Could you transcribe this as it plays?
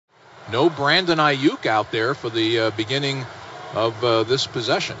No Brandon Ayuk out there for the beginning of this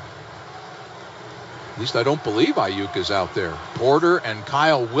possession. At least I don't believe Ayuk is out there. Porter and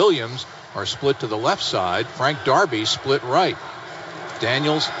Kyle Williams are split to the left side. Frank Darby split right.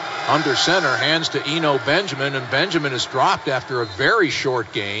 Daniels under center, hands to Eno Benjamin, and Benjamin is dropped after a very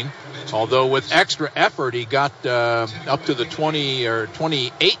short gain. Although with extra effort, he got up to the 20 or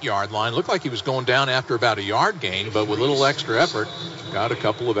 28-yard line. Looked like he was going down after about a yard gain, but with little extra effort, got a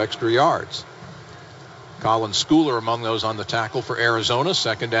couple of extra yards. Colin Schooler among those on the tackle for Arizona,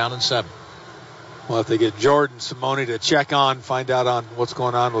 2nd down and 7. Well, if they get Jordan Simone to check on, find out on what's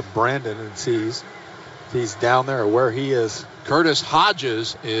going on with Brandon and see if he's down there or where he is. Curtis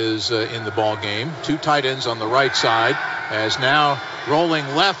Hodges is in the ball game. 2 tight ends on the right side. As now rolling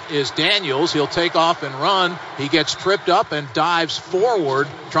left is Daniels. He'll take off and run. He gets tripped up and dives forward,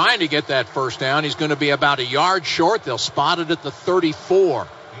 trying to get that first down. He's going to be about a yard short. They'll spot it at the 34.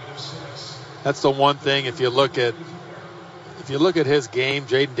 That's the one thing. If you look at his game,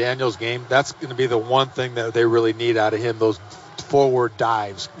 Jaden Daniels' game, that's going to be the one thing that they really need out of him. Those forward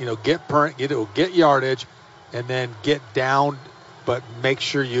dives. Get yardage. And then get down, but make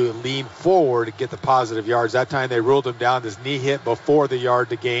sure you lean forward to get the positive yards. That time they ruled him down. His knee hit before the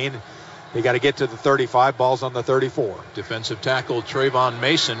yard to gain. They got to get to the 35. Ball's on the 34. Defensive tackle Trayvon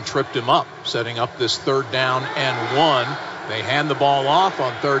Mason tripped him up, setting up this 3rd down and 1. They hand the ball off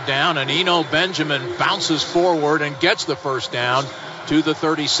on 3rd down, and Eno Benjamin bounces forward and gets the first down to the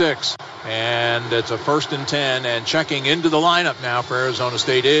 36. And it's a 1st and 10, and checking into the lineup now for Arizona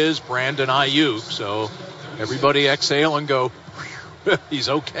State is Brandon Ayuk. So everybody exhale and go, he's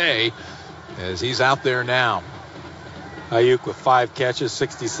okay, as he's out there now. Ayuk with 5 catches,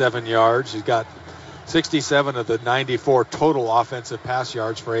 67 yards. He's got 67 of the 94 total offensive pass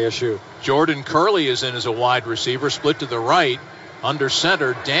yards for ASU. Jordan Curley is in as a wide receiver, split to the right. Under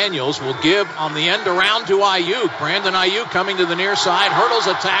center, Daniels will give on the end around to Ayuk. Brandon Ayuk coming to the near side, hurdles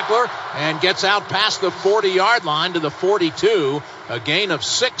a tackler, and gets out past the 40-yard line to the 42. A gain of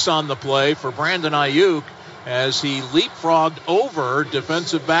 6 on the play for Brandon Ayuk, as he leapfrogged over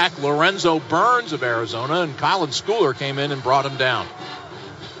defensive back Lorenzo Burns of Arizona, and Colin Schooler came in and brought him down.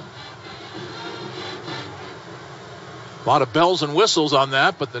 A lot of bells and whistles on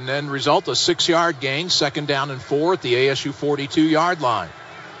that, but the end result, a 6-yard gain, 2nd down and 4 at the ASU 42-yard line.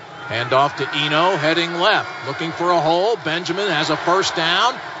 Hand off to Eno, heading left, looking for a hole. Benjamin has a first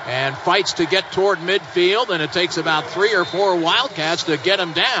down and fights to get toward midfield, and it takes about 3 or 4 Wildcats to get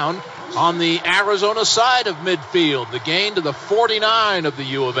him down on the Arizona side of midfield. The gain to the 49 of the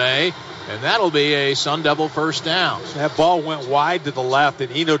U of A, and that'll be a Sun Devil first down. That ball went wide to the left,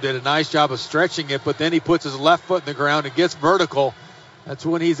 and Eno did a nice job of stretching it, but then he puts his left foot in the ground and gets vertical. That's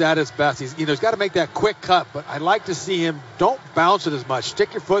when he's at his best. He's got to make that quick cut, but I'd like to see him, don't bounce it as much.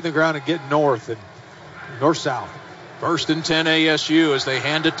 Stick your foot in the ground and get north-south. 1st and 10 ASU as they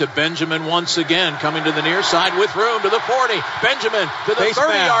hand it to Benjamin once again, coming to the near side with room to the 40. Benjamin to the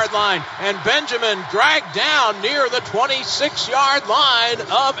 30-yard line, and Benjamin dragged down near the 26-yard line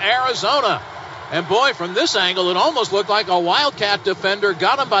of Arizona. And boy, from this angle, it almost looked like a Wildcat defender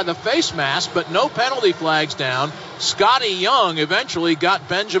got him by the face mask, but no penalty flags down. Scotty Young eventually got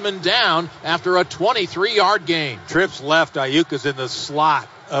Benjamin down after a 23-yard gain. Trips left, Ayuk is in the slot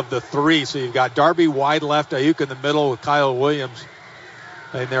of the 3, so you've got Darby wide left, Ayuk in the middle with Kyle Williams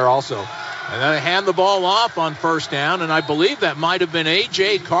in there also. And then they hand the ball off on 1st down, and I believe that might have been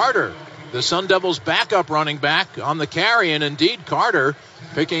A.J. Carter, the Sun Devils' backup running back, on the carry, and indeed Carter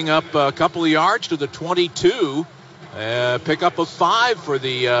picking up a couple of yards to the 22. Pick-up of 5 for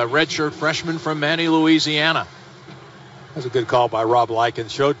the redshirt freshman from Manny, Louisiana. That's a good call by Rob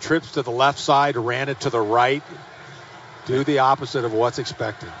Likens. Showed trips to the left side, ran it to the right. Do the opposite of what's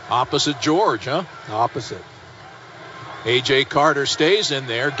expected. Opposite George, huh? Opposite. A.J. Carter stays in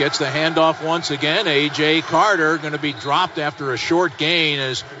there, gets the handoff once again. A.J. Carter going to be dropped after a short gain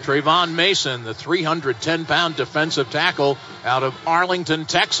as Trayvon Mason, the 310-pound defensive tackle out of Arlington,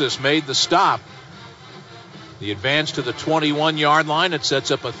 Texas, made the stop. The advance to the 21-yard line. It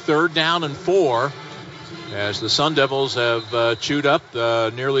sets up a 3rd down and 4 as the Sun Devils have chewed up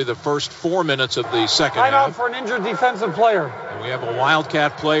nearly the first 4 minutes of the second half. Timeout for an injured defensive player. And we have a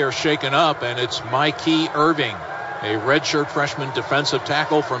Wildcat player shaken up, and it's Mikey Irving, a redshirt freshman defensive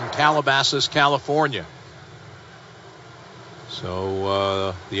tackle from Calabasas, California.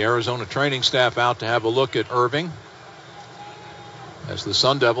 So the Arizona training staff out to have a look at Irving, as the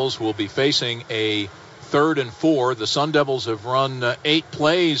Sun Devils will be facing a 3rd and 4. The Sun Devils have run 8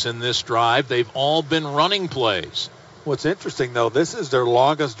 plays in this drive. They've all been running plays. What's interesting, though, this is their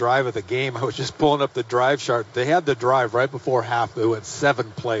longest drive of the game. I was just pulling up the drive chart. They had the drive right before half. They went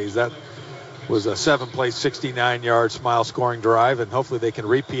 7 plays. That was a 7-play, 69-yard Smile-scoring drive, and hopefully they can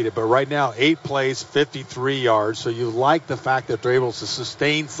repeat it. But right now, 8 plays, 53 yards. So you like the fact that they're able to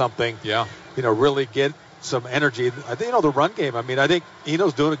sustain something, really get some energy. I think, the run game, I think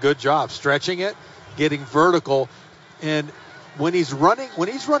Eno's doing a good job stretching it, getting vertical. And when he's running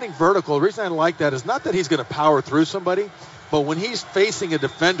vertical, the reason I like that is not that he's going to power through somebody, but when he's facing a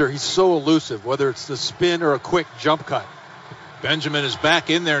defender, he's so elusive, whether it's the spin or a quick jump cut. Benjamin is back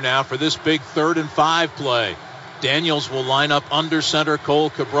in there now for this big 3rd and 5 play. Daniels will line up under center. Cole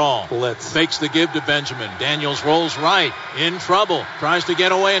Cabral blitz, fakes the give to Benjamin. Daniels rolls right, in trouble, tries to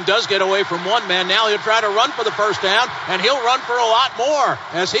get away and does get away from one man. Now he'll try to run for the first down, and he'll run for a lot more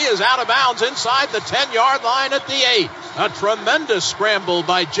as he is out of bounds inside the 10-yard line at the 8. A tremendous scramble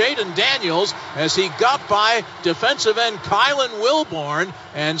by Jaden Daniels as he got by defensive end Kylan Wilborn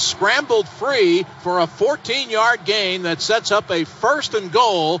and scrambled free for a 14-yard gain that sets up a 1st and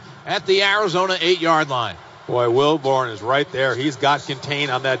goal at the Arizona 8-yard line. Boy, Wilborn is right there. He's got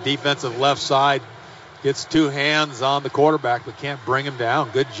contained on that defensive left side. Gets 2 hands on the quarterback, but can't bring him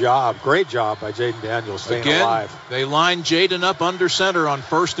down. Good job. Great job by Jaden Daniels staying alive. They line Jaden up under center on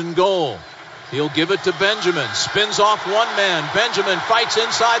 1st and goal. He'll give it to Benjamin. Spins off one man. Benjamin fights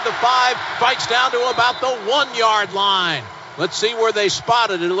inside the 5. Fights down to about the 1-yard line. Let's see where they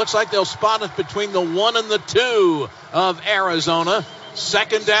spotted it. It looks like they'll spot it between the 1 and the 2 of Arizona.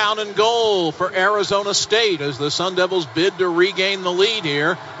 2nd down and goal for Arizona State as the Sun Devils bid to regain the lead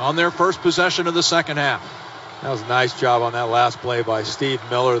here on their first possession of the second half. That was a nice job on that last play by Steve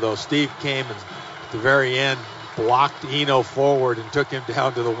Miller, though. Steve came at the very end, blocked Eno forward and took him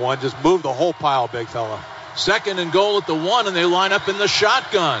down to the 1. Just moved the whole pile, big fella. 2nd and goal at the 1, and they line up in the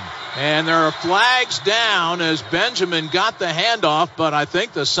shotgun. And there are flags down as Benjamin got the handoff, but I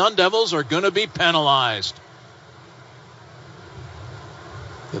think the Sun Devils are going to be penalized.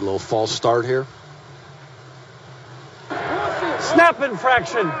 Get a little false start here. Snap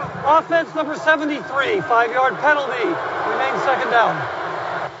infraction. Offense number 73. 5-yard penalty. Remains 2nd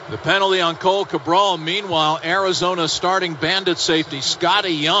down. The penalty on Cole Cabral. Meanwhile, Arizona starting Bandit safety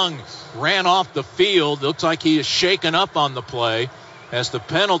Scotty Young ran off the field. Looks like he is shaken up on the play as the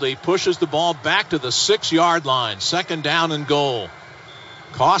penalty pushes the ball back to the 6-yard line. 2nd down and goal.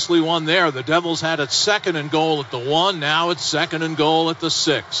 Costly one there. The Devils had it 2nd and goal at the 1. Now it's 2nd and goal at the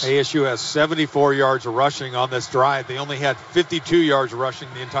 6. ASU has 74 yards of rushing on this drive. They only had 52 yards rushing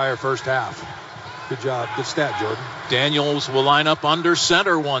the entire first half. Good job. Good stat, Jordan. Daniels will line up under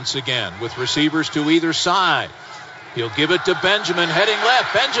center once again with receivers to either side. He'll give it to Benjamin, heading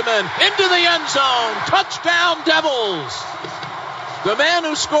left. Benjamin into the end zone. Touchdown, Devils. The man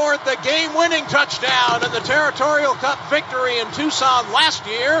who scored the game-winning touchdown in the Territorial Cup victory in Tucson last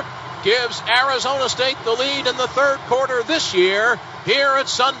year gives Arizona State the lead in the 3rd quarter this year here at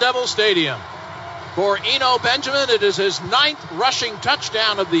Sun Devil Stadium. For Eno Benjamin, it is his 9th rushing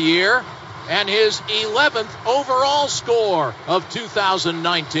touchdown of the year and his 11th overall score of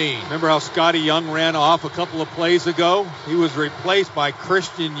 2019. Remember how Scotty Young ran off a couple of plays ago? He was replaced by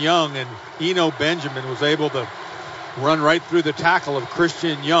Christian Young, and Eno Benjamin was able to run right through the tackle of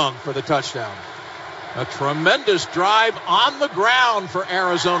Christian Young for the touchdown. A tremendous drive on the ground for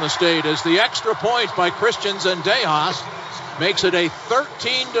Arizona State as the extra point by Christians and Dejas makes it a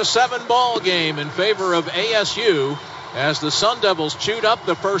 13-7 ball game in favor of ASU as the Sun Devils chewed up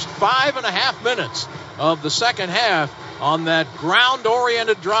the first 5.5 minutes of the second half on that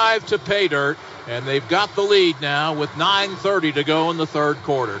ground-oriented drive to pay dirt. And they've got the lead now with 9:30 to go in the 3rd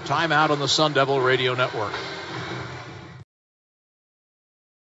quarter. Timeout on the Sun Devil Radio Network.